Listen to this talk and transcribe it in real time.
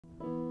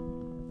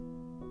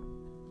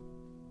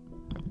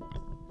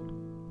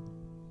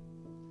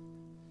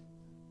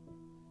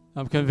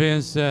I'm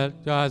convinced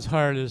that God's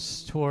heart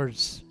is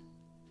towards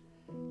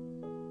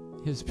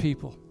His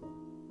people.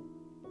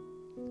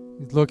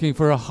 He's looking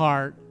for a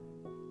heart,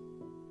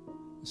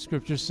 the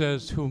Scripture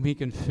says, whom He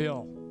can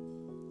fill.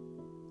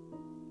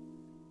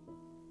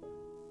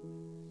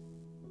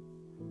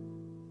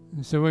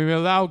 And so when we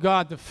allow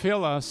God to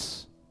fill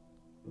us,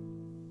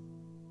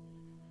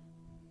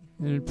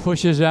 and it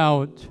pushes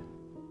out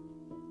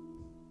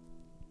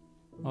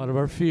of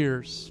our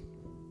fears,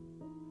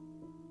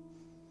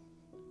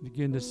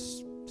 begin to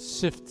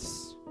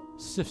sifts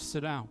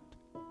it out.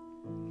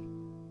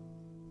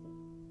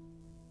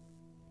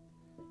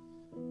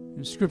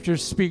 And Scripture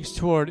speaks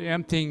toward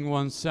emptying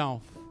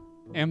oneself,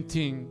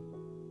 getting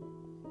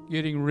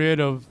rid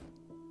of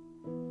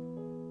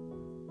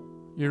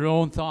your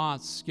own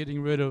thoughts,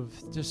 getting rid of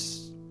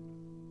just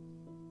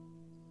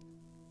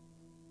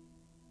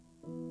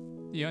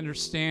the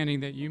understanding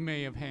that you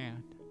may have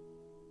had,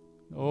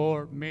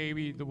 or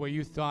maybe the way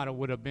you thought it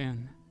would have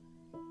been,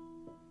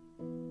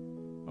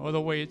 or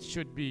the way it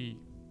should be.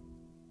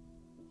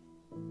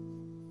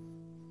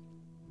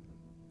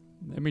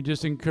 Let me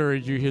just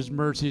encourage you, His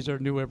mercies are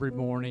new every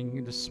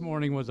morning. This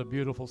morning was a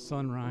beautiful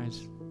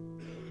sunrise.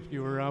 If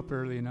you were up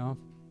early enough.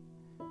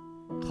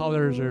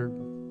 Colors are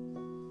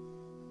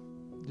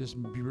just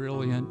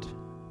brilliant,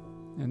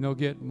 and they'll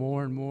get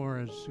more and more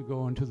as we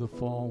go into the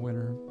fall,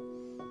 winter.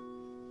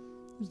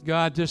 Does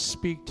God just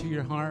speak to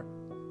your heart?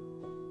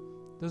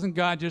 Doesn't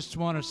God just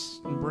want to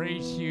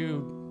embrace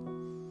you?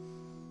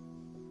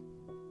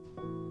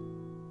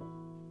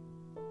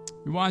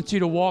 He wants you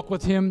to walk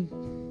with Him.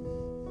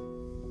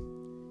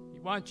 He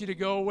wants you to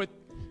go with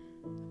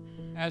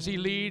as He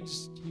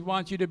leads. He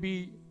wants you to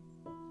be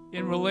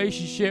in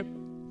relationship.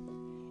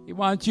 He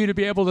wants you to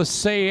be able to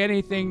say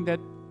anything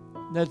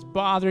that's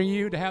bothering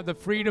you, to have the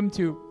freedom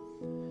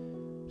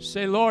to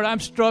say, Lord, I'm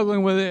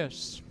struggling with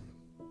this.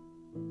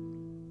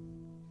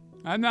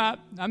 I'm not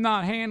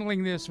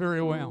handling this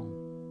very well.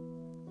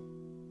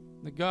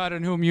 The God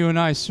in whom you and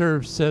I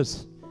serve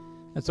says,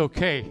 that's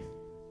okay.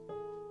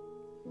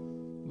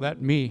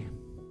 Let me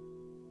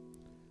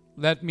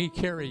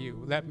carry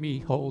you. Let me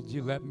hold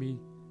you. Let me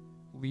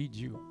lead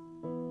you.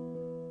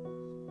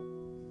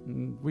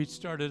 And we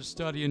started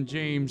studying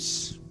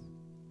James.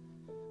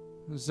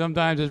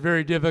 Sometimes it's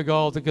very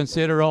difficult to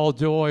consider all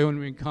joy when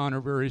we encounter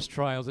various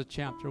trials at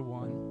chapter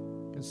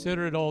 1.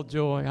 Consider it all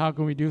joy. How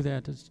can we do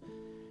that?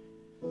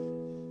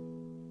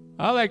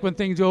 I like when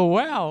things go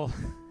well.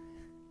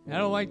 I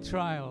don't like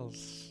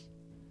trials.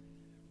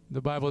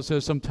 The Bible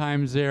says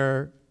sometimes they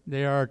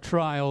are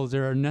trials, they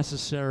are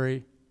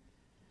necessary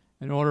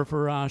in order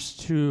for us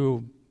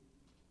to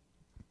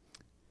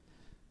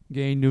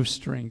gain new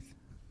strength,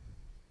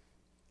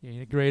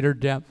 gain a greater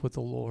depth with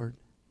the Lord.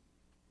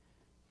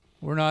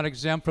 We're not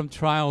exempt from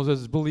trials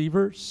as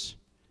believers,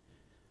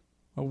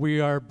 but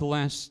we are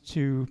blessed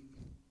to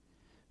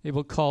be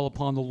able to call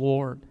upon the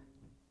Lord.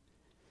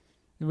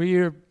 We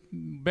have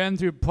been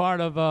through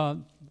part of, I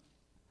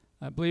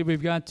believe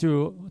we've got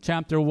to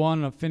chapter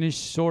 1,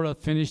 sort of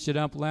finished it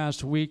up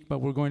last week, but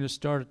we're going to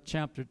start at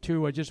chapter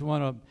 2. I just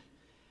want to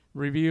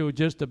review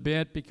just a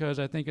bit because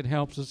I think it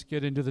helps us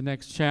get into the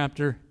next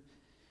chapter.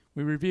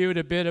 We reviewed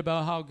a bit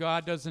about how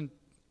God doesn't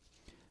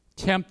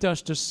tempt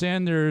us to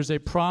sin. There is a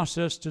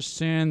process to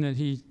sin, that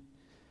He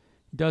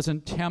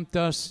doesn't tempt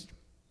us,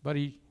 but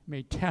He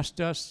may test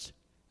us.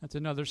 That's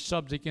another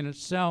subject in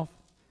itself.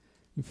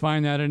 You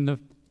find that in the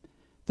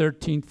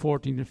 13th,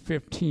 14th, and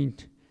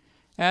 15th.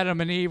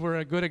 Adam and Eve were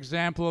a good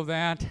example of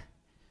that.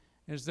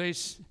 As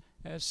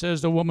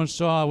says the woman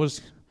saw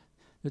was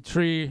the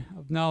tree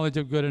of knowledge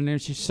of good and evil.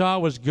 She saw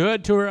it was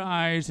good to her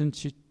eyes, and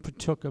she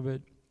partook of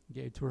it,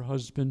 gave to her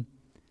husband.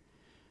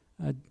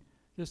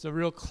 Just a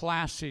real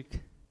classic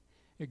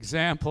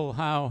example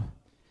how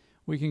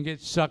we can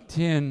get sucked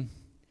in,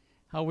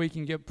 how we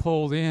can get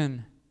pulled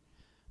in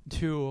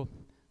to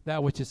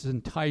that which is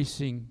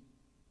enticing.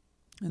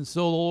 And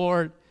so the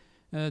Lord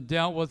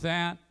dealt with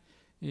that.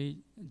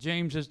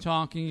 James is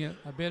talking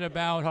a bit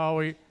about how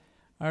we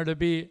are to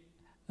be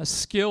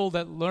skilled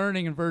at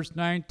learning in verse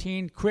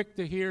 19, quick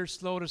to hear,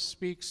 slow to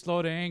speak,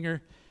 slow to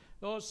anger.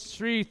 Those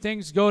three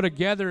things go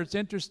together. It's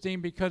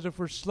interesting because if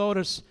we're slow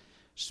to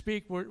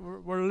speak,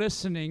 we're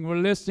listening. We're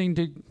listening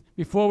to,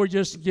 before we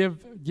just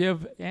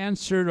give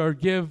answer or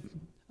give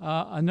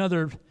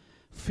another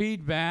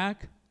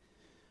feedback.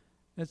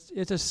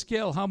 It's a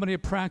skill. How many are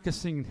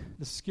practicing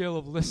the skill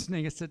of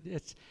listening?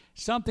 It's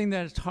something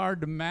that it's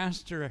hard to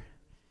master.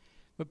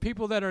 But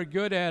people that are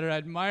good at it, I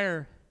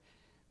admire,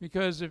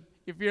 because if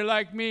you're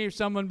like me, if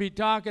someone be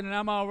talking and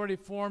I'm already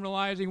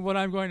formalizing what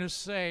I'm going to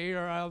say,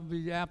 or I'll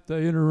be apt to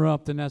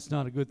interrupt, and that's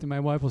not a good thing.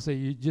 My wife will say,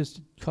 you just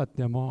cut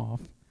them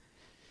off.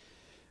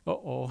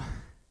 Uh-oh.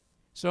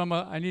 So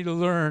I need to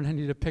learn. I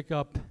need to pick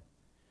up,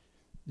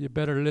 be a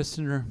better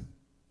listener.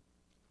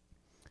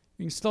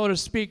 Being slow to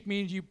speak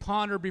means you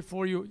ponder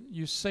before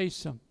you say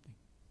something.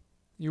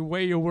 You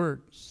weigh your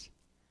words.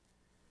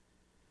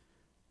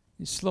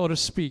 You're slow to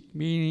speak,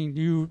 meaning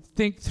you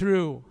think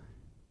through.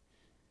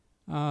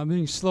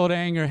 Being slow to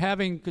anger,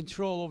 having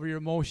control over your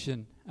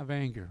emotion, of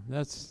anger.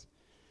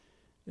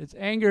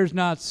 Anger is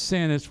not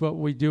sin. It's what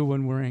we do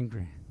when we're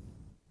angry.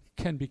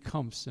 It can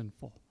become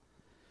sinful.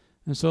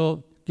 And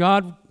so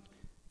God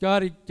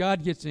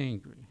gets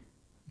angry.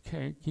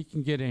 Okay, he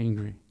can get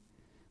angry,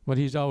 but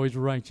he's always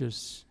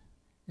righteous.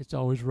 It's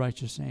always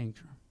righteous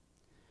anger.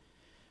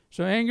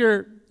 So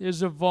anger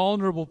is a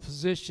vulnerable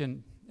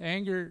position.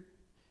 Anger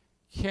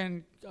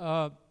can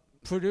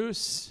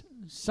produce,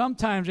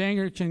 sometimes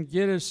anger can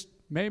get us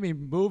maybe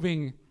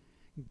moving,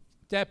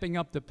 stepping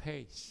up the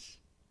pace.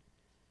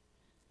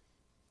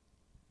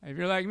 If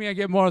you're like me, I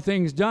get more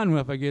things done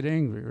if I get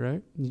angry,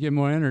 right? You get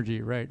more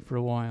energy, right, for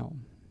a while.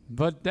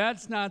 But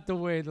that's not the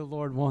way the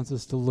Lord wants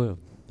us to live.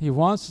 He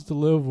wants us to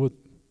live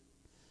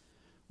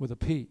with a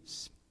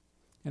peace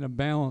and a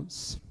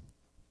balance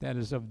that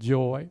is of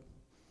joy,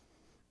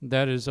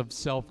 that is of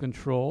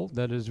self-control,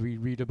 that is, we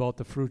read about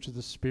the fruits of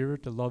the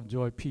Spirit, the love,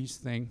 joy, peace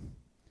thing.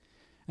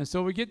 And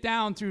so we get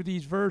down through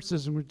these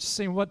verses and we're just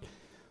saying,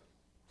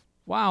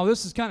 wow,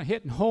 this is kind of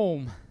hitting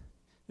home.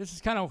 This is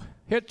kind of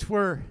hits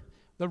where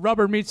the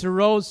rubber meets the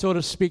road, so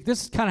to speak.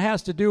 This kind of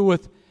has to do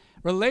with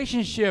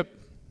relationship,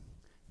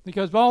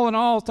 because all in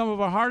all, some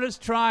of our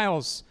hardest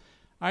trials,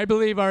 I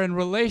believe, are in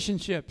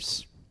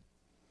relationships.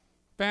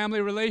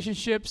 Family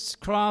relationships,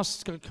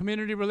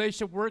 cross-community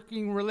relationships,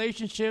 working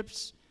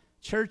relationships,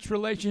 church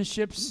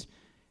relationships.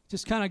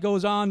 Just kind of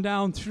goes on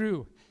down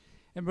through.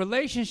 And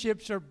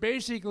relationships are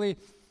basically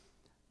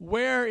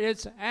where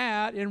it's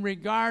at in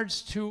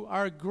regards to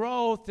our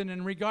growth and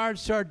in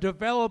regards to our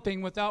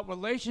developing. Without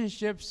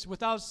relationships,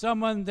 without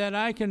someone that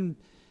I can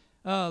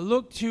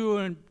look to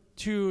and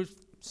to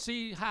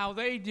see how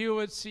they do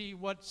it, see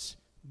what's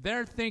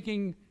they're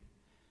thinking,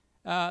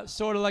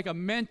 sort of like a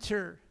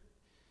mentor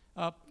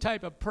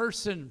type of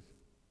person,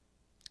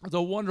 is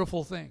a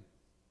wonderful thing.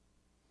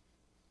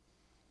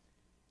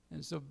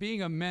 And so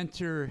being a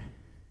mentor,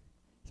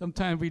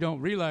 sometimes we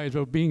don't realize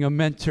we're being a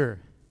mentor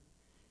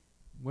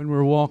when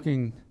we're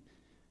walking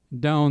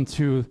down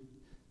through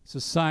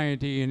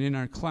society and in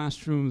our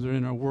classrooms or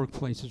in our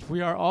workplaces.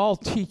 We are all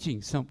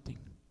teaching something.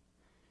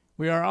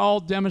 We are all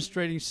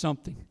demonstrating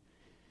something.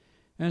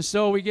 And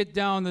so we get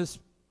down this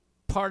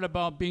part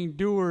about being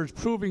doers,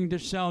 proving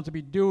yourselves to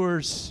be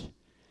doers.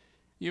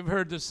 You've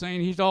heard the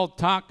saying, he's all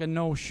talk and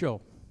no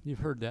show. You've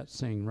heard that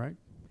saying, right?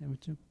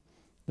 Haven't you?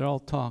 They're all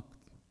talk.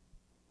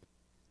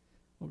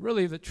 Well,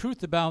 really, the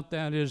truth about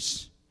that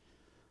is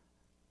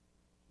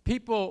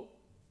people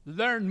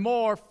learn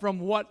more from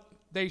what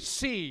they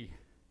see,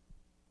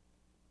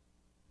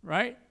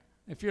 right?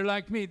 If you're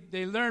like me,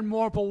 they learn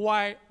more from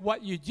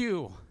what you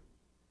do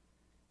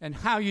and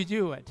how you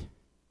do it,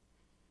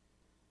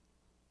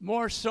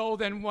 more so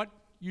than what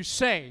you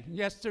say.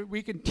 Yes,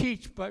 we can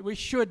teach, but we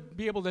should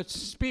be able to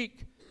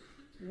speak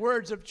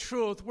words of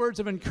truth, words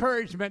of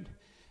encouragement,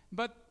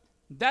 but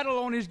that'll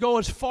only go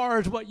as far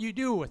as what you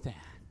do with that.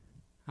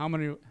 How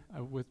many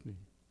are with me?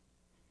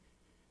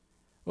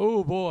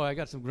 Oh, boy, I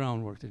got some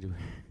groundwork to do.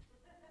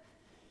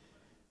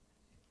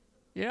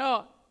 You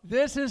know,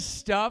 this is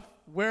stuff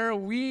where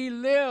we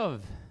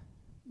live,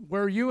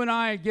 where you and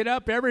I get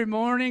up every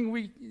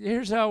morning.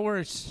 Here's how it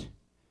works.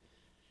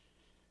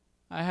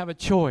 I have a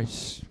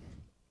choice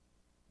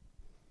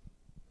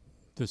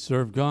to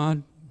serve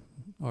God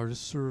or to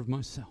serve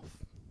myself,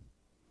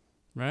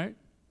 right?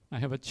 I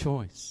have a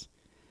choice.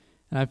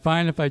 And I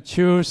find if I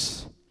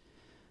choose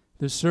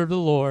to serve the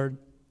Lord,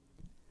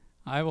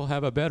 I will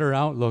have a better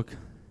outlook.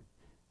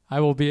 I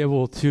will be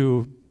able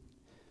to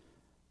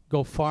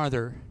go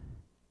farther.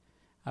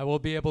 I will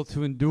be able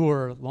to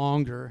endure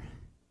longer.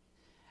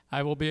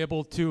 I will be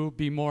able to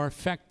be more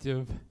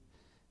effective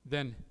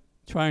than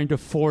trying to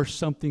force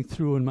something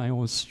through in my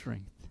own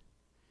strength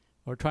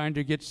or trying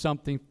to get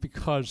something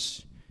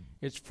because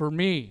it's for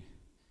me.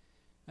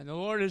 And the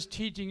Lord is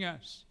teaching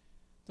us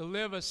to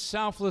live a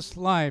selfless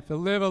life, to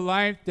live a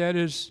life that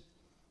is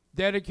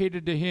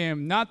dedicated to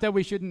Him. Not that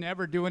we shouldn't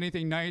ever do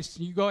anything nice.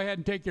 You go ahead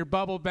and take your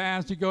bubble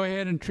baths. You go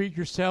ahead and treat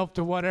yourself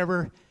to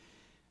whatever.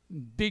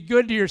 Be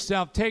good to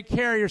yourself. Take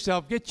care of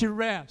yourself. Get your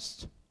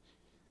rest.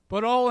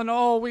 But all in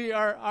all, we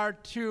are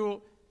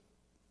to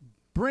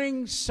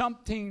bring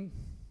something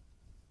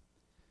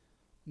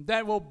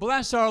that will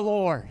bless our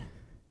Lord,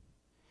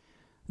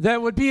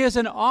 that would be as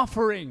an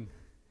offering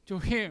to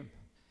Him.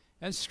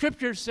 And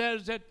Scripture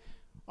says that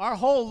our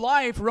whole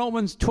life,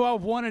 Romans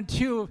 12, 1 and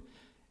 2,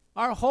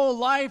 our whole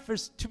life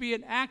is to be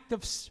an act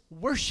of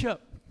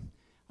worship.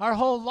 Our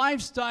whole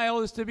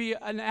lifestyle is to be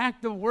an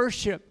act of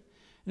worship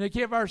and to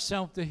give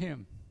ourselves to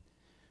Him.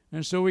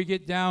 And so we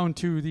get down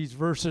to these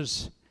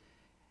verses.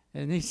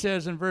 And he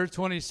says in verse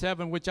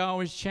 27, which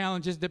always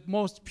challenges the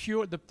most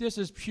pure, this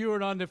is pure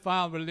and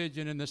undefiled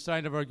religion in the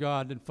sight of our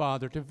God and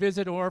Father, to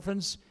visit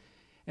orphans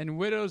and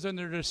widows in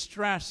their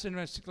distress. And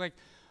it's like,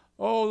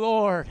 oh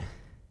Lord,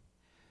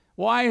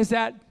 why is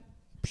that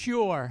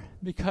pure?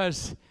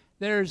 Because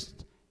there's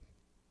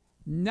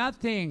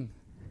nothing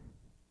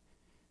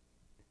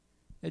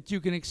that you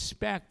can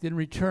expect in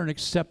return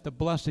except the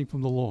blessing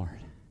from the Lord.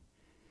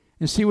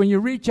 And see, when you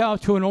reach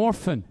out to an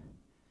orphan,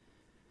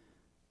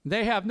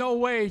 they have no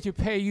way to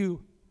pay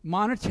you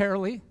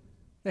monetarily.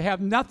 They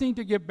have nothing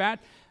to give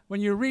back.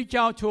 When you reach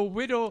out to a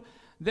widow,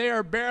 they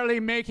are barely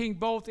making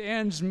both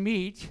ends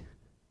meet.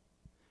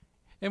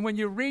 And when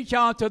you reach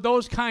out to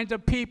those kinds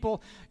of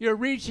people, you're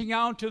reaching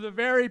out to the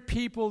very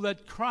people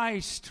that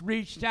Christ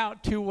reached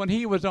out to when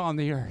he was on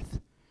the earth.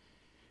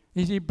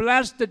 He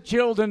blessed the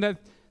children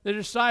that the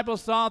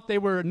disciples thought they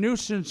were a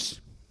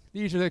nuisance.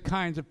 These are the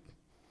kinds of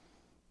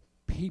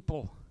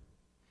people.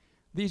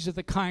 These are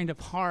the kind of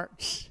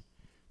hearts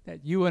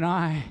that you and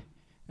I,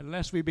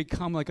 unless we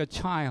become like a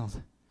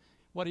child.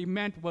 What he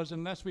meant was,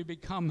 unless we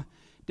become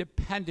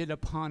dependent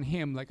upon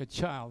him like a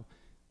child,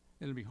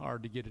 it'll be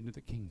hard to get into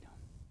the kingdom.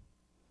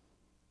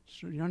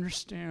 So you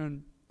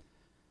understand,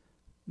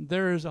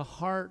 there is a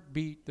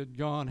heartbeat that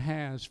God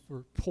has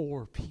for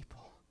poor people.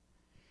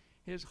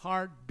 His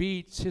heart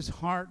beats, his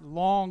heart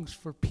longs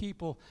for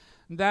people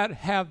that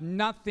have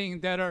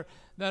nothing, that are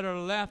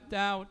left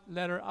out,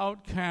 that are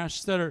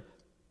outcasts, that are,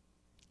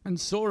 and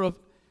sort of,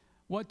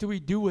 what do we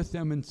do with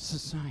them in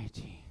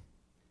society?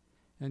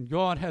 And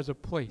God has a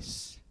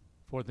place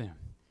for them.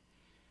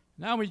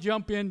 Now we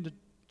jump into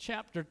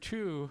chapter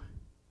 2.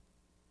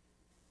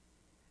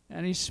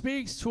 And he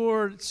speaks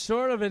toward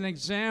sort of an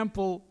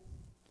example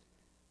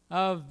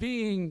of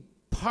being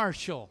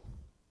partial.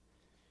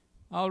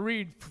 I'll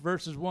read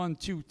verses 1,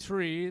 2,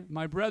 3.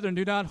 My brethren,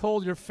 do not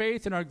hold your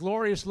faith in our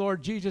glorious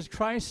Lord Jesus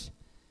Christ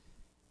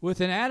with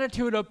an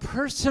attitude of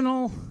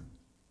personal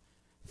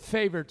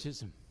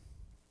favoritism.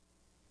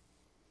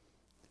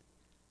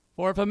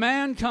 For if a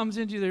man comes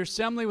into the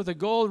assembly with a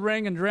gold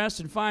ring and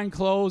dressed in fine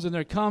clothes, and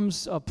there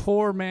comes a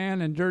poor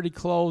man in dirty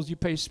clothes, you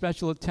pay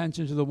special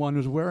attention to the one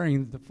who's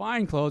wearing the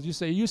fine clothes. You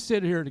say, you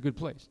sit here at a good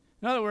place.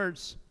 In other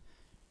words,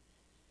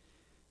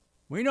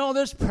 we know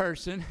this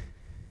person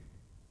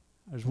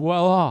is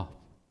well off.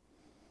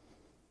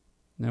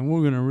 And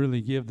we're going to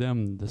really give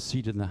them the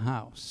seat in the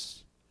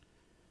house.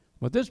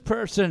 But this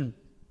person,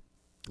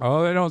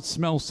 oh, they don't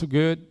smell so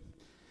good.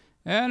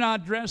 They're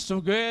not dressed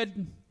so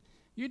good.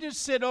 You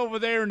just sit over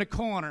there in the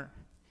corner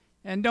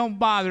and don't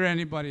bother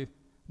anybody.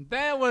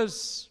 That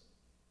was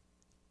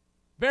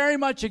very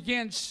much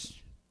against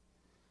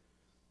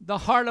the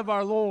heart of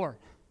our Lord.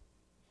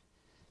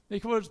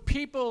 Because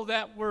people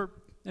that were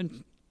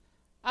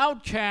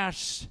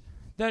outcasts,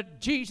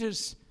 that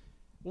Jesus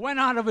went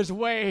out of his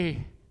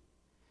way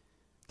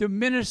to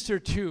minister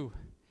to.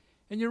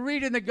 And you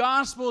read in the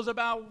Gospels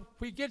about,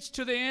 he gets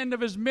to the end of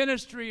his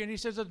ministry and he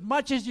says, as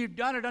much as you've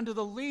done it unto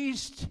the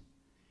least,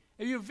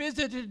 you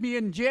visited me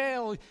in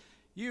jail.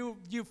 You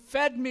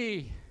fed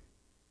me.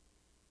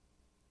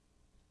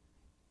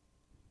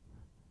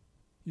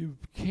 You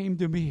came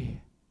to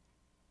me.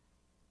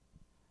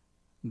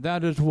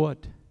 That is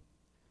what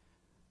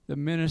the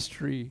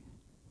ministry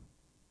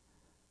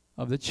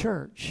of the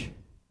church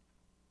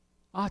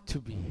ought to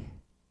be.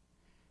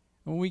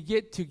 When we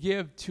get to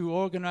give to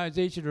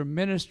organizations or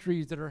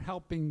ministries that are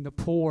helping the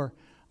poor,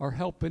 or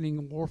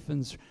helping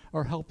orphans,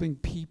 or helping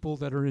people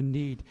that are in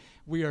need,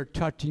 we are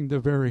touching the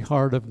very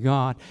heart of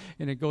God.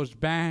 And it goes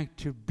back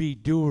to be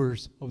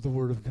doers of the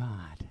Word of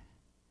God.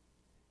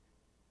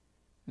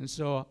 And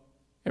so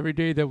every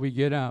day that we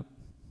get up,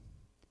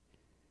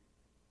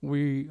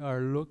 we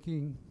are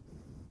looking,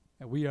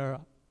 and we are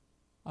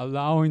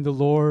allowing the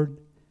Lord,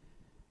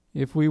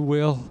 if we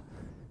will,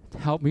 to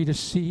help me to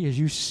see as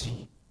you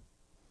see.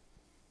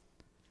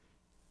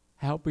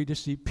 Help me to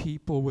see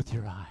people with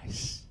your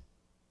eyes.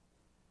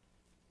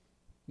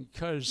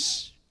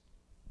 Because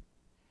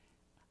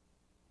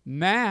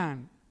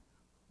man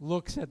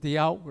looks at the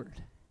outward,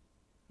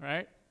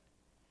 right?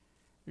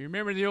 You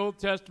remember the Old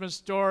Testament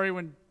story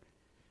when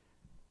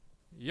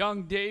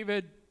young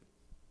David,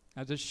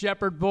 as a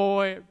shepherd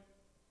boy,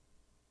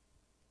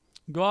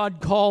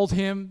 God called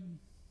him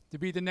to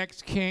be the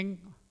next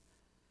king.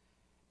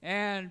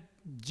 And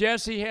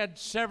Jesse had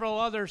several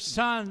other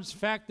sons. In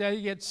fact, that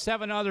he had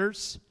 7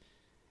 others.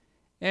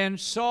 And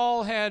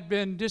Saul had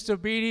been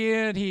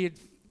disobedient. He had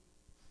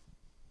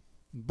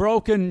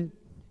broken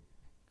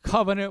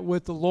covenant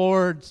with the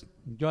Lord.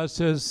 God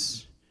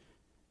says,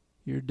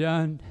 you're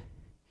done.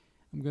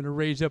 I'm going to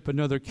raise up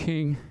another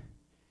king.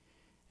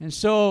 And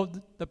so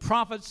the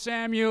prophet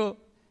Samuel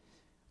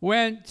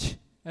went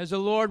as the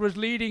Lord was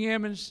leading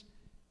him,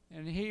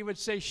 and he would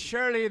say,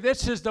 surely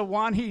this is the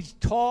one. He's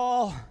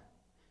tall.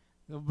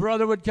 The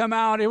brother would come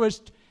out.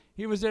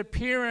 He was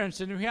appearance.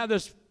 And we have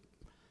this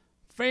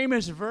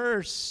famous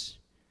verse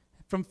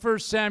from 1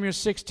 Samuel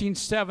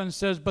 16:7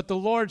 says, but the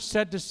Lord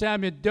said to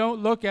Samuel,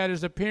 don't look at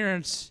his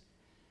appearance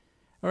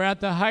or at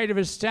the height of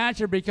his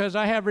stature, because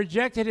I have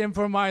rejected him.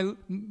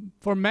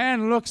 For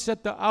man looks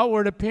at the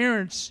outward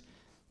appearance,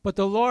 but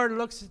the Lord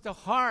looks at the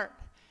heart.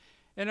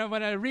 And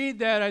when I read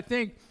that, I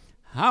think,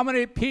 how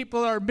many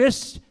people are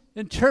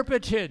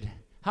misinterpreted?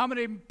 How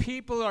many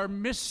people are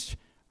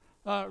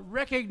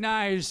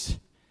recognized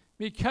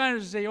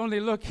because they only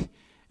look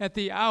at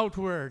the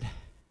outward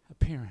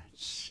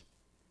appearance?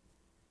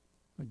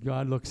 But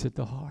God looks at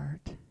the heart.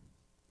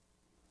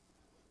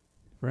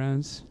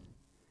 Friends,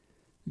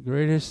 the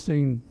greatest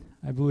thing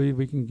I believe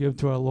we can give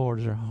to our Lord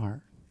is our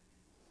heart.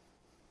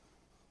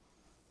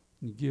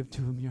 and give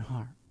to him your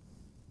heart.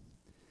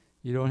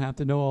 You don't have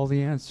to know all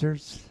the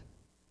answers.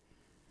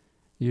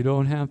 You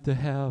don't have to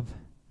have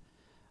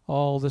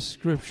all the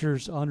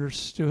scriptures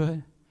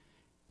understood.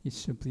 You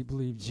simply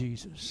believe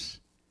Jesus.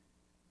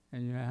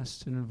 And you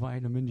ask and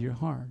invite him into your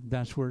heart.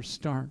 That's where it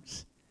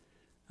starts.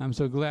 I'm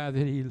so glad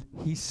that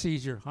he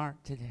sees your heart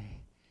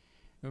today.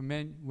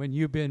 When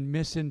you've been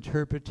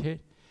misinterpreted,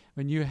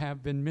 when you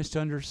have been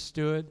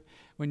misunderstood,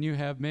 when you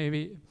have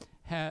maybe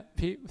had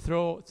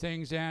throw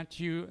things at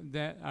you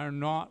that are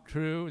not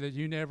true, that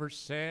you never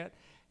said,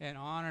 and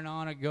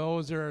on it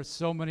goes. There are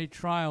so many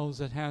trials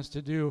that has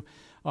to do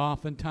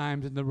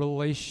oftentimes in the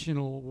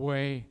relational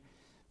way.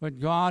 But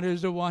God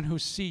is the one who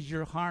sees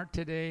your heart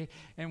today.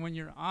 And when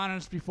you're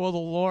honest before the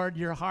Lord,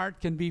 your heart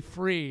can be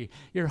free.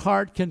 Your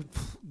heart can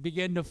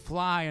begin to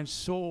fly and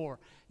soar.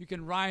 You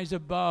can rise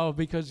above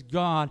because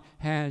God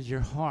has your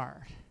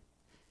heart.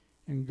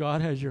 And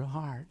God has your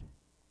heart.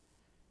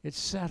 It's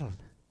settled.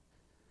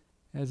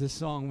 As the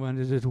song went,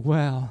 it is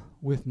well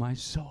with my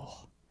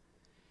soul.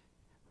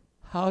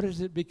 How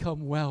does it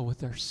become well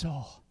with our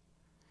soul?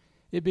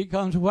 It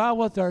becomes well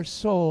with our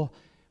soul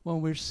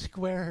when we're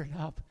squared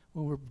up,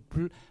 when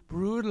we're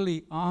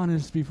brutally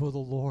honest before the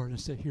Lord and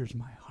say, here's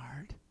my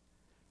heart.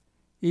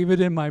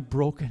 Even in my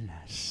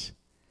brokenness,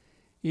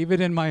 even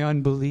in my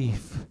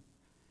unbelief,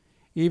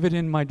 even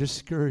in my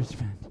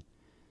discouragement,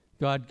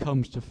 God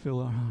comes to fill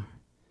our heart.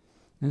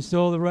 And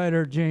so the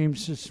writer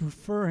James is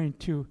referring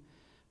to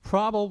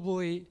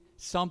probably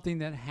something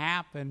that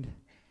happened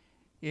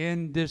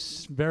in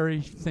this very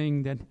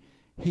thing that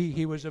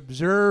he was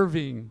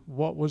observing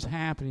what was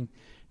happening.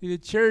 The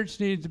church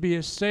needs to be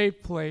a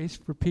safe place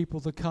for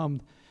people to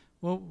come.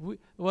 Well,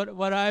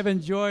 what I've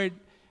enjoyed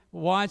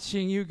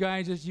watching you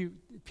guys is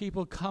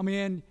people come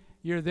in,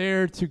 you're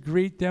there to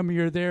greet them,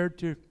 you're there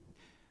to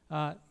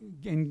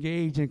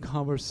engage in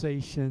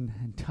conversation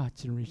and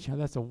touch and reach out.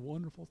 That's a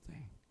wonderful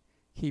thing.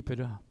 Keep it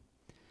up.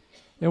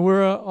 And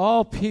we're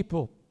all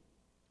people.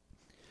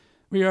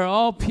 We are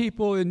all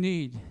people in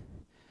need.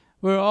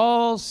 We're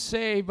all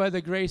saved by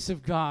the grace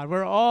of God.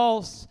 We're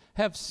all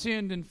have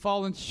sinned and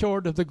fallen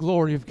short of the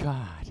glory of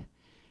God.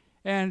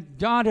 And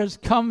God has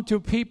come to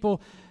people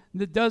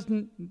that does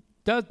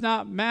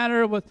not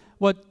matter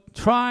what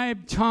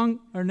tribe,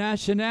 tongue, or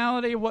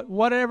nationality,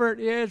 whatever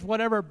it is,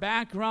 whatever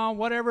background,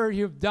 whatever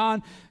you've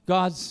done,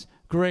 God's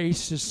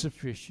grace is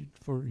sufficient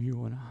for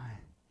you and I.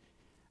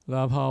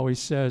 Love how he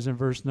says in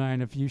verse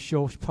 9, if you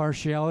show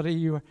partiality,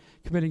 you are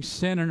committing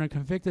sin and are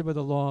convicted by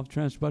the law of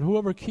transgression. But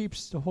whoever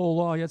keeps the whole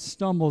law yet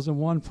stumbles in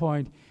one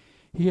point,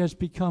 he has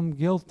become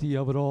guilty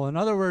of it all. In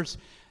other words,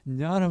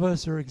 none of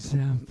us are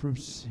exempt from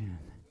sin.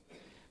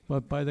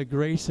 But by the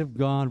grace of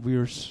God, we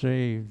are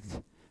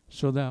saved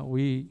so that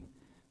we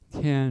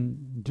can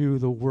do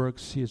the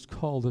works he has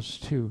called us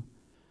to.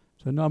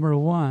 So number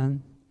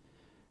one,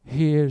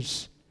 he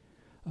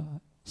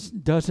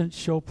doesn't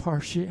show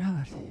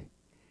partiality.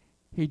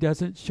 He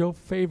doesn't show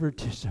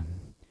favoritism.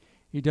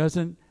 He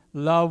doesn't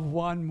love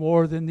one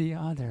more than the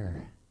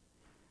other.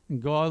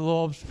 And God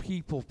loves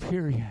people,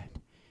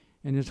 period.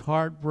 And his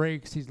heart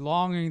breaks. He's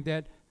longing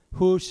that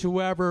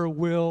whosoever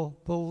will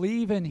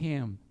believe in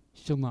him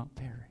shall not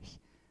perish.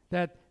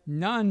 That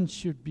none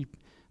should be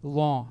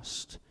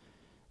lost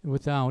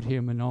without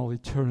him in all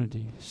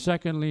eternity.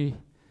 Secondly,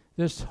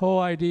 this whole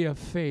idea of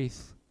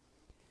faith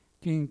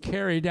being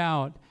carried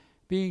out,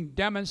 being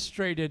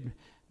demonstrated,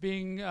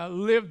 being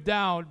lived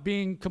out,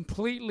 being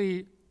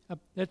completely,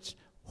 that's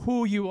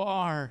who you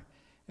are.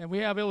 And we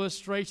have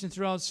illustrations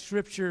throughout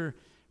Scripture.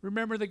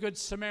 Remember the Good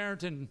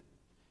Samaritan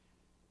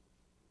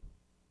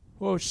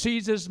who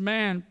sees this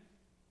man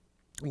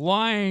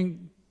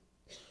lying,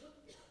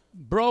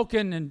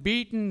 broken and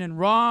beaten and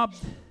robbed.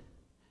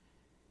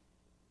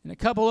 And a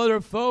couple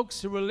other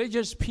folks, the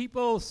religious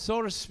people,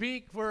 so to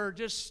speak,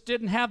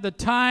 didn't have the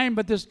time,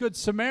 but this Good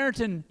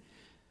Samaritan,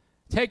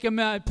 take him,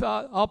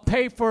 I'll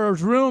pay for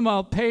his room,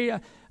 I'll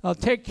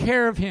take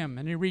care of him.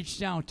 And he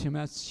reached out to him.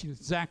 That's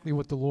exactly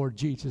what the Lord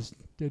Jesus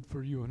did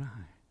for you and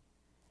I.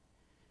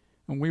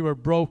 When we were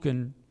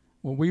broken,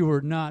 when we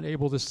were not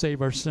able to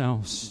save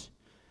ourselves.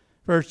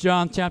 1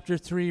 John chapter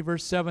 3,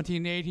 verse 17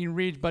 and 18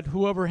 reads, but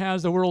whoever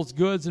has the world's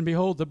goods and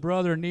behold the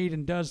brother in need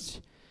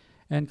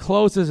and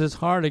closes his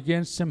heart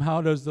against him,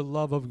 how does the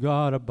love of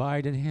God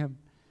abide in him?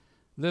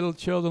 Little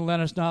children, let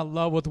us not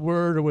love with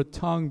word or with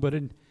tongue, but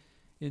in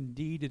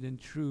deed and in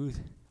truth.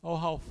 Oh,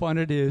 how fun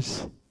it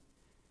is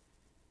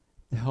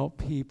to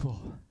help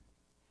people,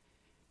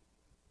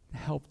 to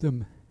help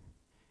them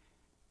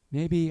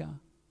maybe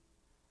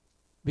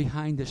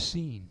behind the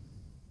scene,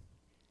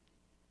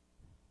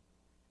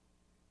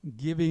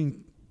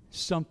 giving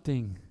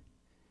something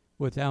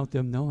without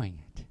them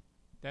knowing it.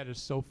 That is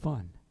so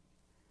fun.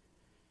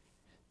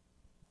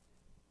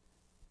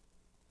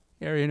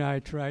 Harry and I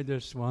tried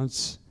this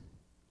once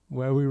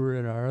where we were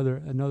at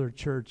another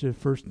church.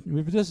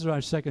 This is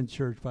our second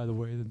church, by the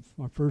way.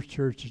 Our first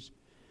church is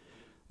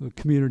a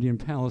community in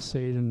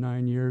Palisade in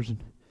 9 years.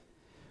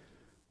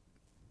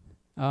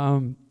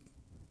 And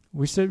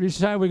we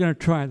decided we're going to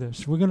try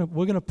this. We're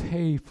going to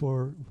pay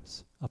for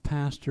a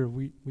pastor.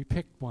 We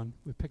picked one.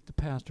 We picked a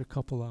pastor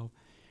couple out.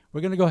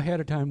 We're going to go ahead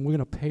of time. We're going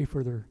to pay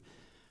for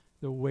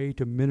the way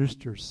to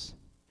ministers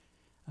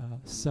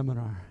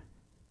seminar.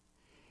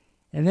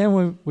 And then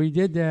when we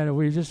did that,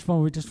 we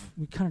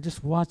kind of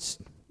just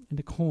watched in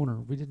the corner.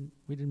 We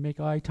didn't make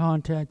eye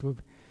contact. We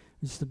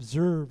just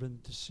observe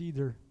and to see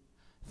their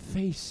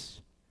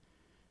face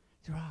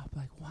drop.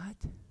 Like, what?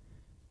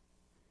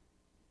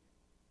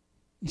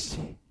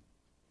 You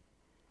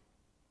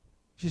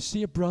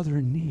see a brother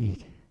in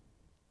need.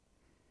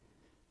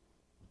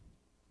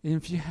 And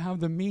if you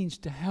have the means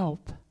to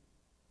help,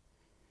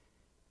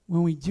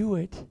 when we do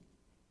it,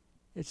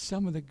 it's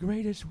some of the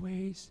greatest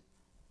ways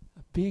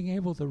of being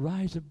able to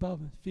rise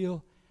above and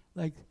feel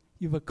like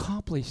you've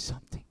accomplished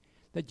something,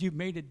 that you've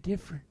made a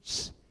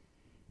difference.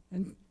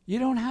 And you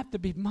don't have to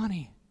be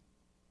money.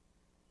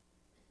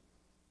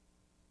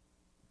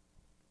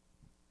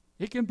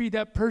 It can be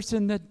that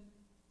person that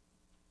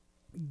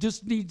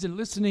just needs a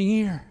listening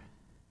ear.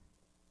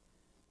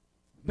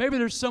 Maybe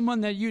there's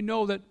someone that you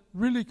know that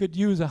really could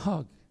use a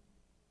hug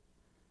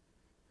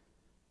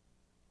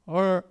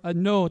or a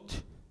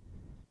note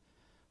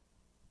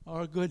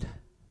or a good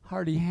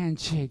hearty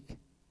handshake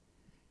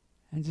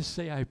and just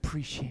say, I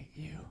appreciate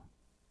you.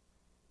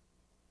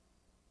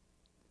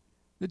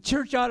 The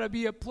church ought to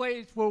be a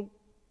place where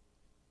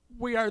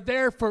we are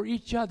there for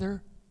each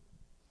other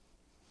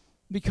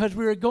because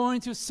we are going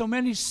through so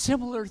many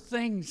similar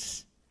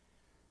things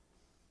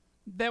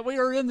that we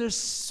are in this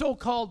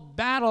so-called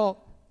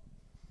battle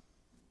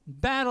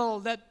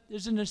that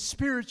is in the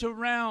spiritual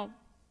realm,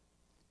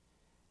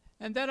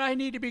 and that I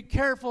need to be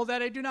careful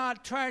that I do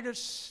not try to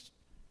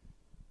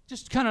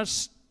just kind of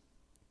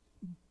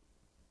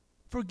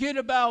forget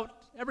about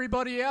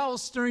everybody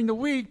else during the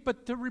week,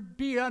 but to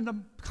be on the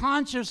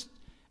conscious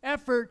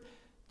effort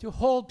to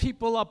hold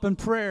people up in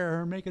prayer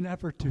or make an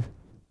effort to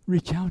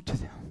reach out to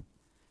them.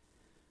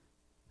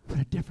 What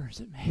a difference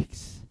it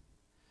makes.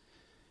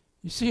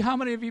 You see, how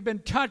many of you have been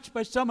touched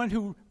by someone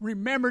who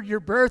remembered your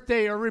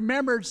birthday or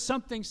remembered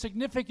something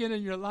significant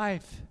in your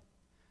life?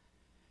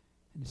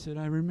 And you said,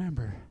 I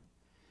remember,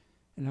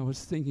 and I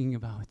was thinking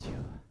about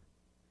you.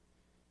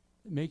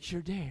 It makes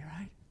your day,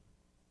 right?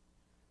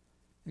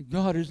 And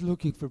God is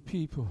looking for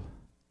people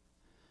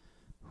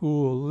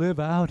who will live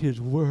out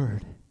His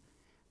word,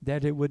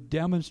 that it would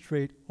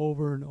demonstrate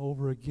over and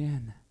over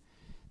again,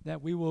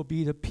 that we will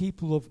be the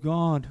people of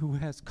God who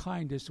has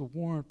kindness, a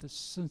warmth, a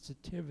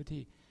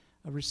sensitivity,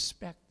 a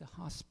respect, a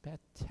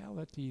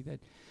hospitality that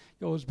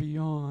goes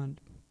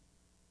beyond.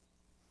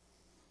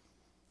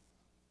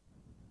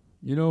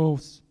 You know,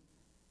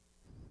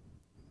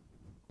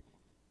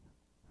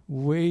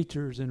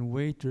 waiters and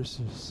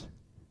waitresses,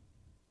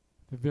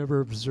 have you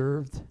ever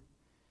observed,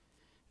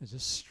 is a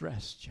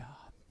stress job,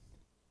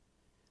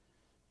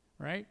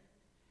 right?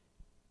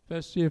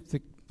 Especially if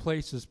the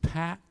place is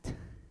packed,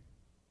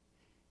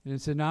 and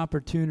it's an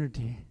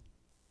opportunity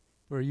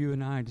for you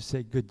and I to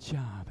say, good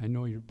job. I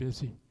know you're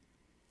busy,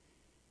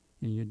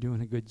 and you're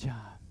doing a good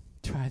job.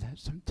 Try that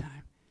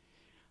sometime.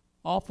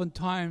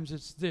 Oftentimes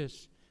it's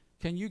this.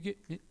 You're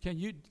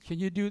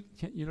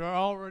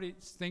already,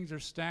 things are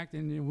stacked,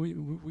 and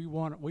we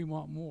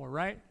want more,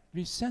 right?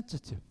 Be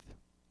sensitive.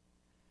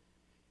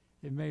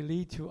 It may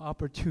lead to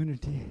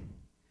opportunity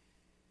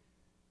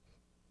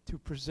to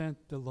present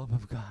the love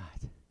of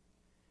God.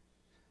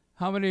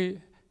 How many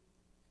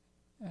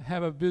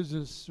have a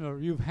business, or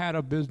you've had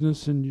a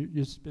business and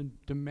it's been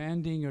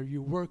demanding, or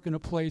you work in a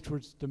place where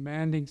it's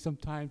demanding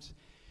sometimes?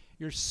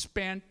 You're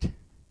spent,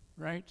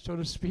 right, so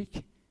to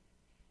speak.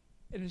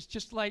 And it's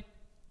just like,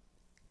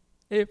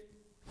 if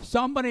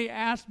somebody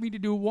asked me to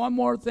do one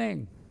more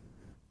thing,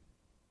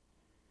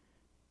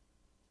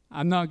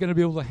 I'm not going to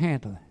be able to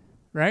handle it,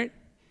 right?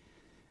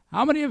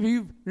 How many of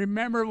you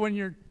remember when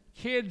your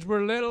kids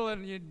were little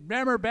and you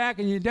remember back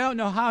and you don't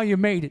know how you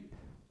made it,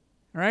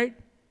 right?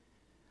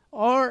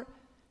 Or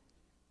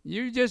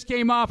you just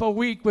came off a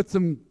week with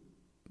some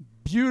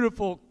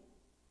beautiful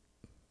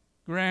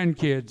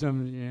grandkids.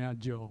 Yeah,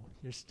 Joe,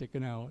 you're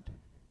sticking out.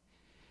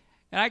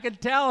 And I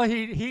could tell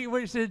he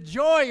was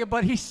enjoying it,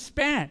 but he's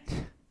spent.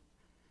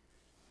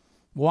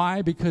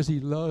 Why? Because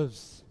he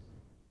loves.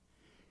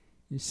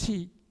 You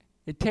see,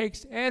 it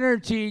takes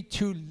energy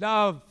to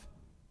love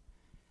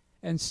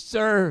and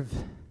serve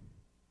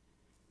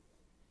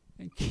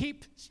and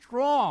keep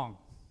strong.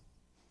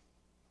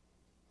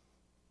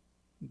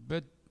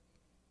 But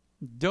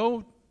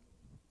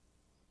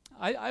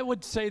I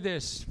would say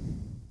this.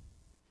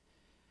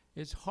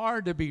 It's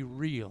hard to be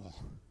real,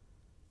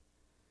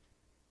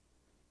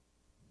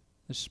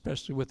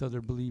 especially with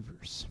other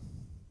believers.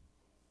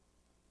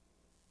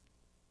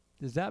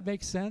 Does that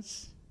make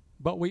sense?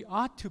 But we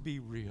ought to be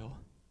real.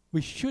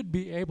 We should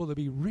be able to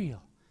be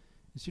real.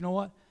 Because you know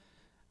what?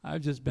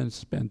 I've just been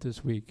spent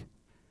this week.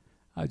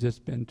 I've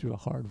just been through a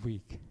hard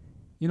week.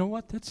 You know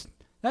what? That's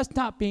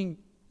not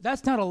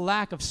a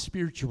lack of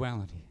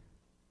spirituality.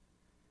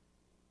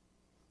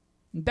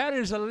 That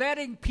is a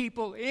letting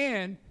people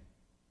in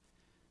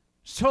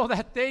so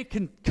that they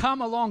can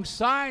come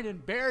alongside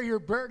and bear your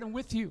burden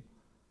with you.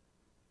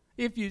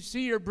 if you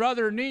see your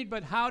brother in need,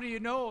 but how do you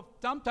know?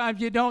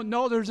 Sometimes you don't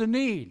know there's a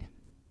need.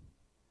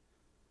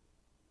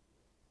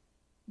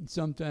 And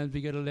sometimes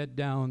we got to let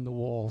down the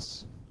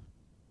walls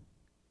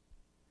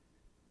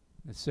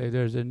and say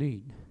there's a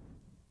need.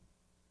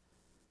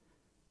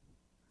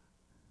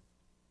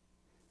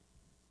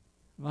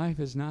 Life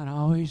is not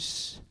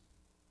always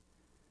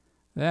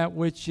that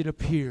which it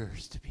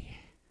appears to be.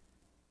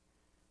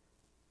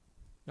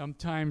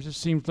 Sometimes it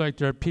seems like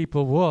there are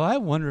people, well, I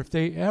wonder if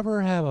they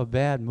ever have a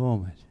bad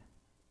moment.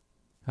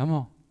 Come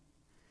on.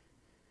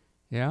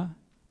 Yeah?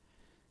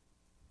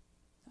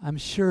 I'm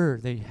sure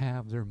they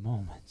have their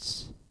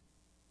moments.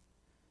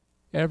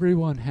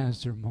 Everyone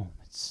has their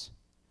moments.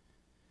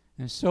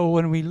 And so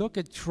when we look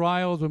at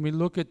trials, when we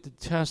look at the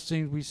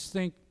testing, we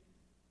think,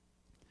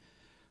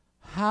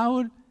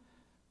 how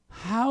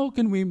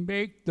can we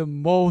make the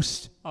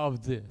most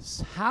of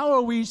this? How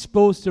are we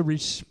supposed to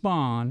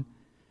respond?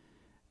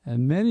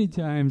 And many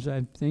times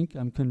I'm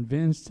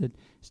convinced that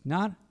it's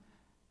not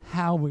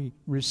how we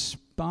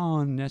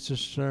respond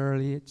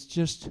necessarily, it's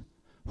just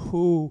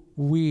who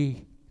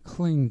we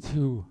cling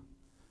to.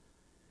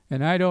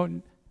 And I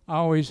don't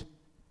always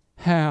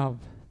have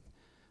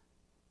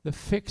the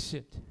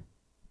fix-it.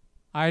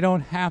 I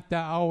don't have to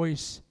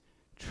always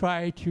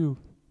try to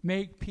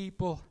make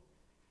people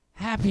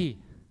happy.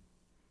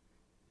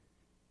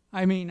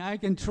 I mean, I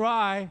can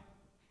try,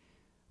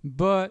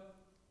 but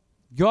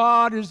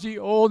God is the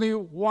only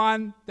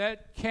one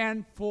that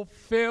can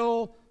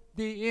fulfill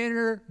the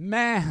inner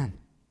man.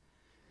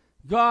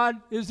 God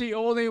is the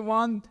only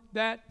one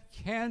that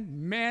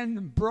can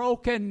mend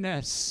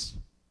brokenness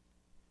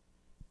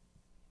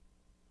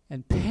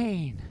and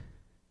pain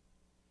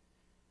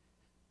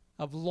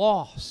of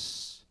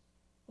loss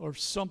or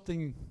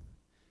something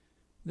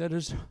that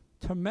is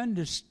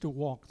tremendous to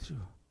walk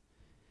through.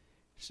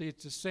 See,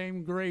 it's the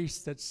same grace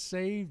that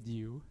saved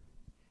you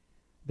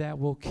that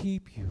will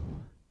keep you.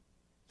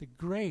 The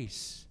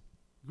grace.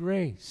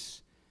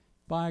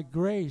 By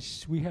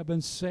grace we have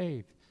been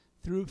saved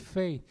through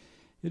faith.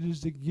 It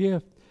is the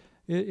gift.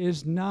 It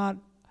is not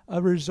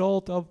a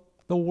result of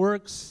the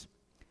works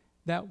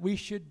that we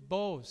should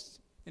boast.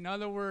 In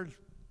other words,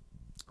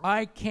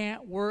 I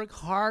can't work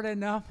hard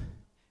enough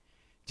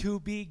to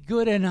be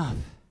good enough.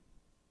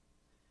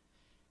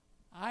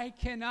 I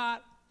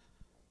cannot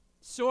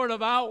sort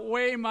of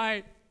outweigh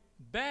my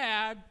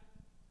bad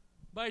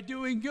by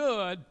doing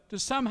good to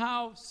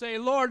somehow say,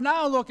 Lord,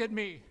 now look at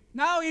me.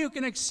 Now you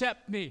can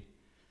accept me.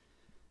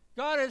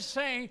 God is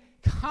saying,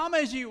 come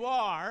as you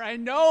are. I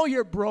know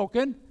you're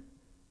broken,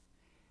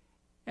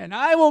 and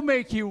I will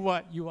make you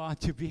what you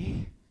ought to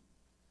be.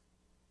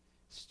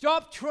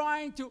 Stop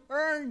trying to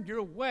earn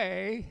your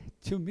way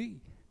to me.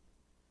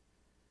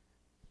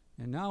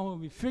 And now when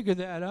we figure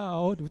that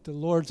out with the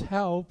Lord's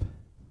help,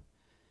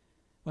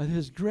 by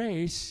His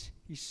grace,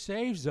 He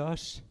saves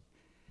us.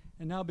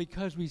 And now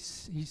because He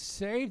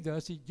saved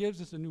us, He gives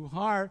us a new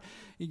heart.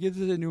 He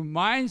gives us a new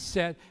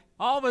mindset.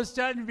 All of a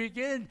sudden, you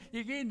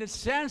gain the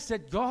sense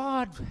that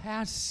God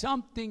has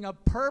something, a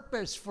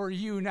purpose for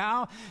you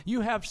now. You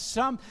have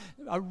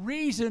a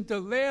reason to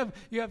live.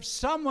 You have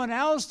someone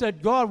else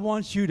that God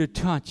wants you to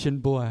touch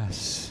and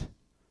bless.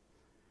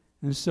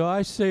 And so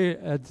I say,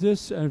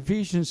 this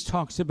Ephesians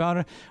talks about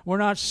it. We're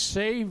not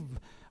saved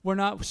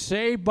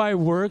by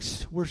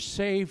works. We're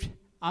saved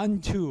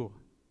unto.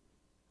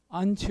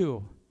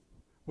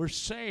 We're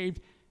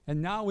saved,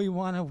 and now we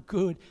want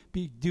to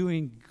be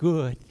doing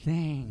good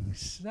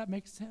things. Does that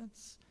make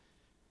sense?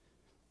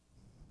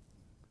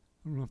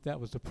 I don't know if that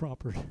was the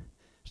proper.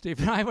 Steve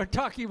and I were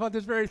talking about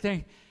this very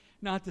thing.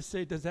 Not to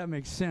say, does that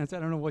make sense? I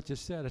don't know what you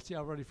said. I see, I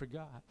already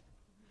forgot. I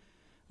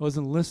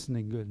wasn't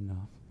listening good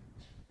enough.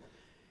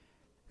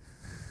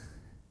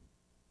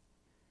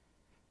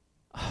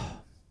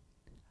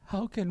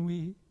 How can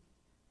we?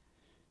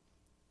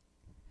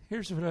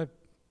 Here's what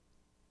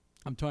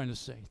I'm trying to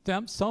say.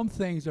 Some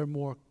things are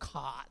more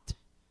caught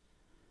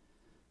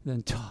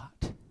than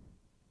taught.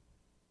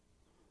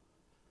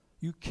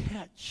 You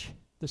catch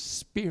the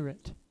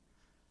spirit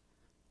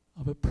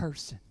of a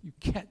person. You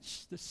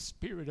catch the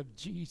spirit of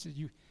Jesus.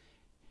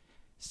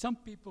 Some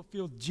people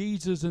feel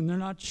Jesus and they're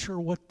not sure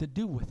what to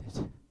do with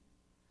it.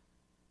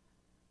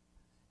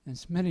 And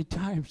so many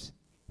times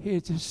He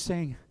is just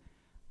saying,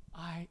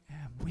 I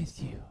am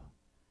with you.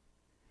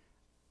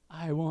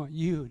 I want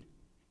you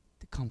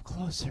to come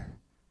closer.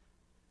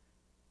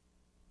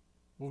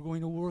 We're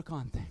going to work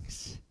on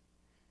things.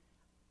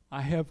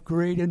 I have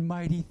great and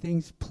mighty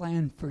things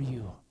planned for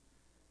you.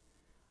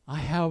 I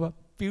have a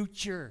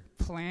future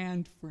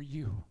planned for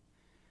you.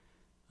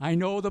 I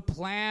know the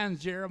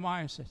plans,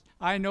 Jeremiah says.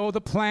 I know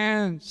the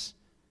plans.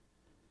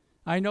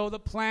 I know the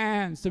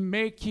plans to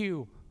make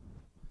you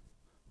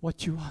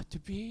what you ought to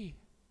be.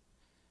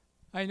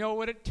 I know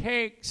what it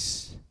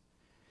takes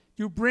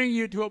to bring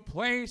you to a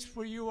place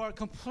where you are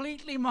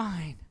completely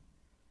mine.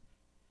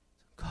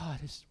 God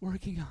is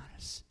working on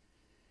us.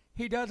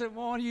 He doesn't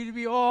want you to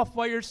be off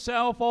by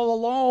yourself all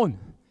alone.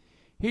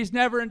 He's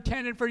never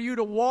intended for you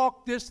to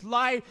walk this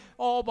life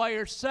all by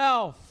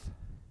yourself.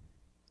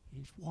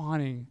 He's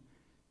wanting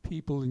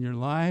people in your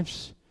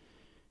lives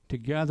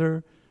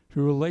together,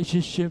 through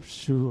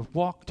relationships, to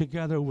walk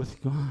together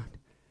with God,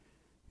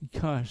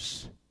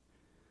 because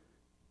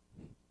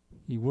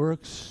He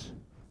works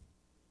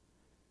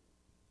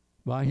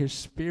by His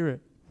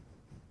Spirit.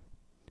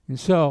 And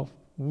so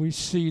we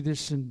see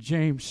this in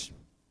James.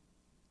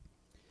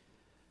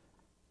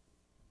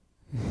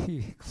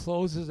 He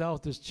closes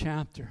out this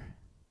chapter.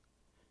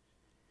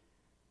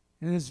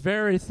 And this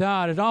very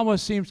thought, it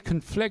almost seems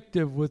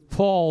conflictive with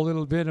Paul a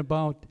little bit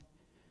about,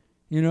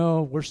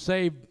 we're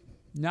saved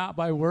not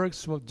by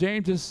works. Well,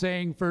 James is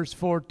saying, verse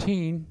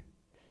 14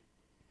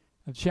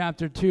 of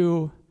chapter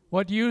 2,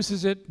 what use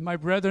is it, my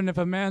brethren, if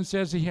a man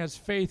says he has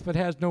faith but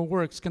has no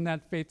works, can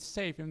that faith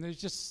save him?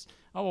 There's just,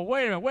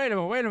 wait a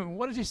minute.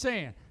 What is he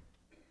saying?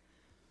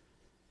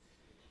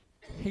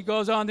 He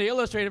goes on to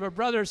illustrate if a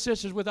brother or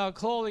sister without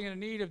clothing and in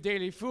need of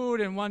daily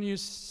food, and one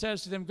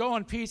says to them, go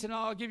in peace and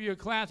I'll give you a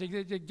classic.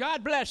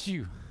 God bless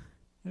you.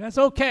 And that's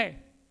okay.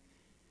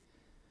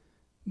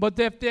 But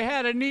if they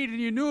had a need and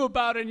you knew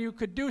about it and you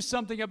could do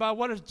something about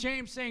what is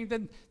James saying,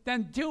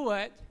 then do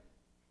it.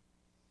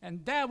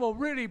 And that will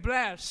really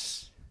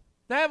bless.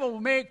 That will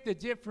make the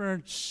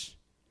difference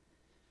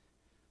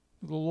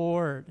to the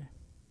Lord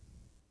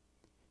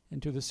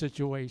and to the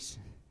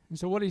situation. And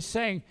so what he's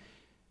saying,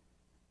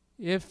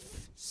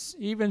 if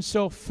even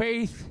so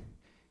faith,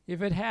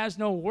 if it has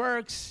no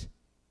works,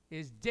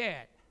 is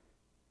dead.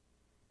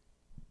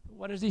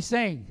 What is he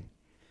saying?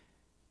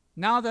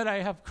 Now that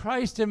I have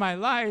Christ in my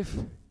life,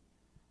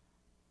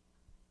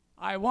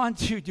 I want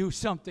to do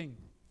something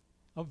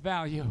of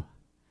value.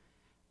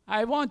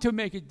 I want to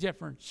make a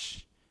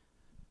difference.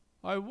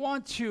 I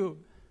want to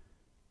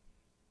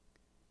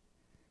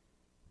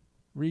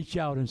reach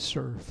out and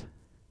serve,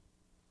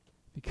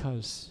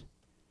 because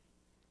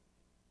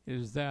it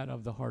is that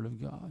of the heart of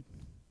God.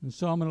 And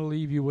so I'm going to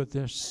leave you with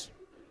this.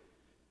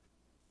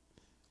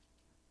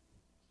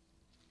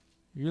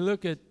 You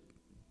look at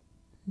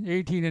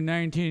 18 and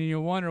 19 and you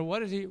wonder,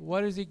 what is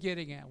he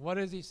getting at? What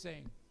is he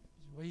saying?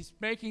 Well, he's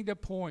making the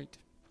point.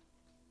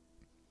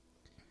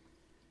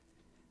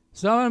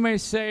 Someone may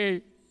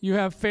say, you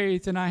have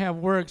faith and I have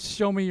works.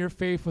 Show me your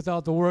faith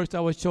without the works. I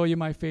will show you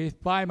my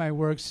faith by my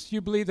works. You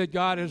believe that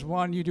God is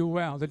one, you do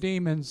well. The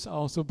demons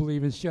also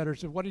believe and shudder.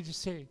 So what did you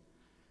say?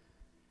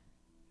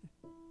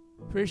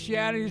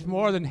 Christianity is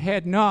more than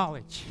head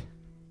knowledge.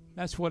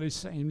 That's what he's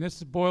saying.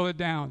 Let's boil it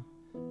down.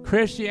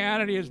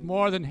 Christianity is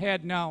more than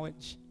head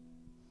knowledge.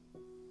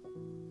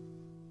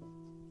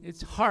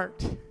 It's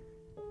heart.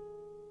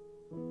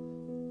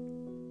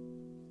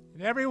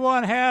 And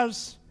everyone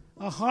has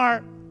a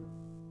heart.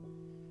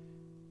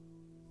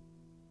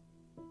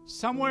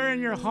 Somewhere in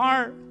your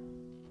heart,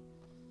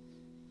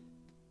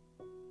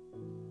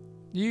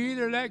 you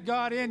either let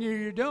God in or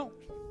you don't.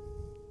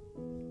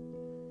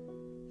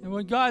 And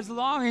what God's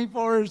longing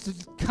for is to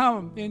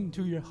come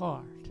into your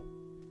heart.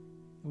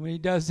 And when He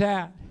does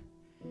that,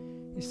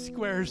 He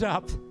squares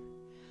up.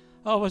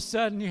 All of a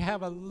sudden, you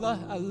have a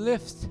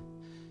lift.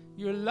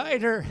 You're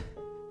lighter.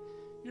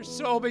 Your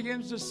soul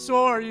begins to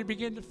soar. You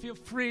begin to feel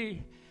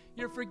free.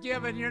 You're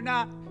forgiven. You're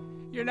not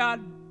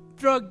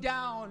drugged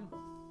down.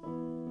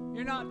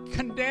 You're not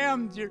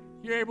condemned.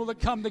 You're able to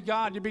come to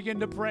God. You begin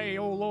to pray,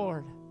 oh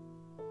Lord,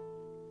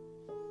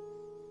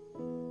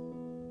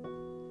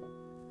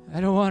 I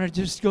don't want to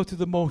just go through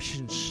the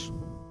motions.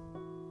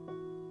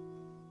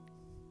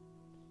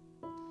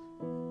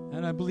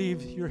 And I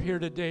believe you're here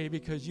today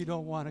because you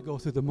don't want to go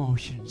through the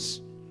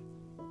motions.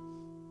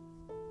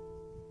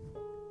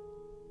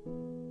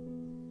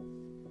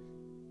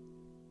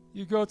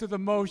 You go through the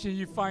motions,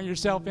 you find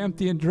yourself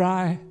empty and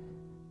dry.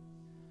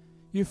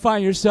 You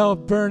find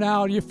yourself burnt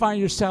out. You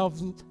find yourself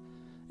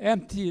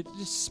empty,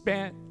 just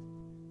spent.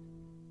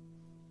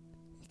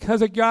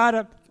 Because of God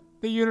of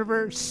the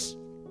universe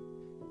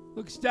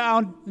looks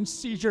down and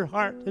sees your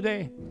heart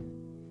today.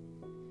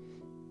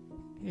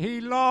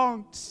 He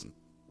longs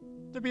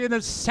to be in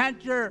the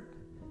center,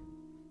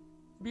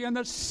 be on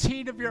the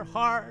seat of your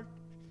heart.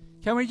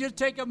 Can we just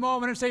take a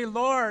moment and say,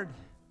 Lord,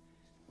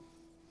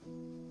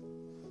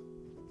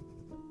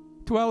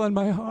 dwell in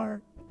my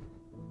heart.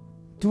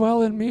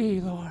 Dwell in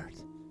me, Lord.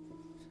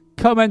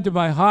 Come into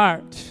my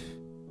heart.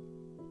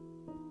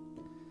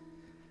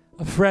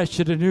 Afresh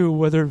and anew,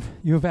 whether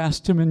you've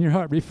asked Him in your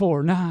heart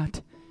before or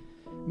not.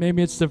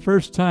 Maybe it's the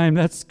first time.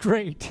 That's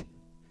great.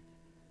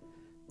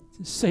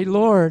 Just say,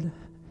 Lord,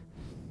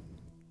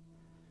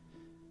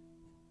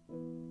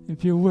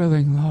 if you're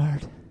willing,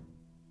 Lord,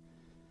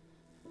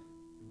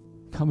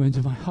 come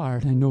into my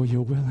heart. I know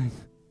you're willing.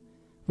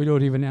 We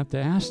don't even have to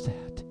ask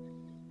that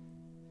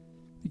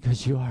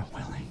because you are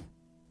willing.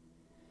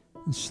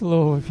 And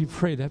slow if you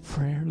pray that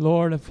prayer.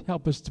 Lord,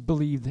 help us to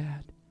believe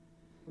that.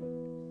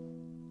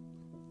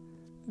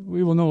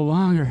 We will no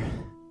longer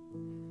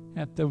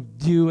have to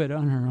do it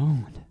on our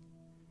own.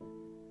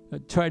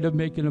 Try to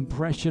make an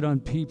impression on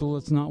people.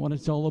 It's not what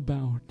it's all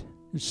about.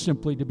 It's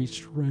simply to be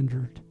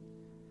surrendered.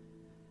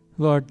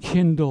 Lord,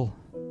 kindle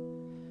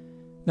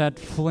that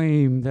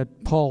flame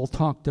that Paul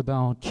talked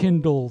about.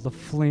 Kindle the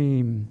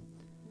flame.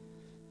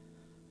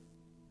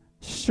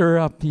 stir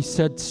up, he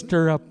said,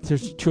 stir up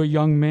to a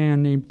young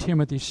man named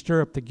Timothy,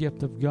 stir up the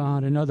gift of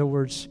God. In other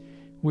words,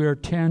 we are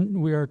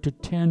to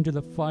tend to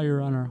the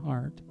fire on our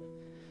heart.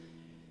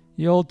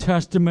 The Old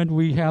Testament,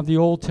 we have the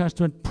Old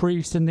Testament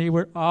priests, and they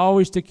were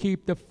always to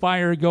keep the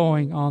fire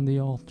going on the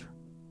altar.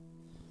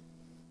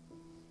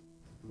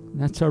 And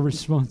that's our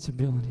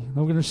responsibility.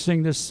 We're going to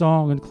sing this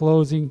song in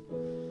closing.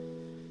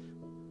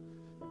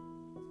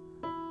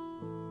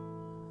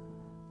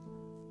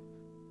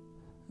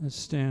 Let's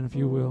stand, if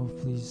you will,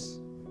 please.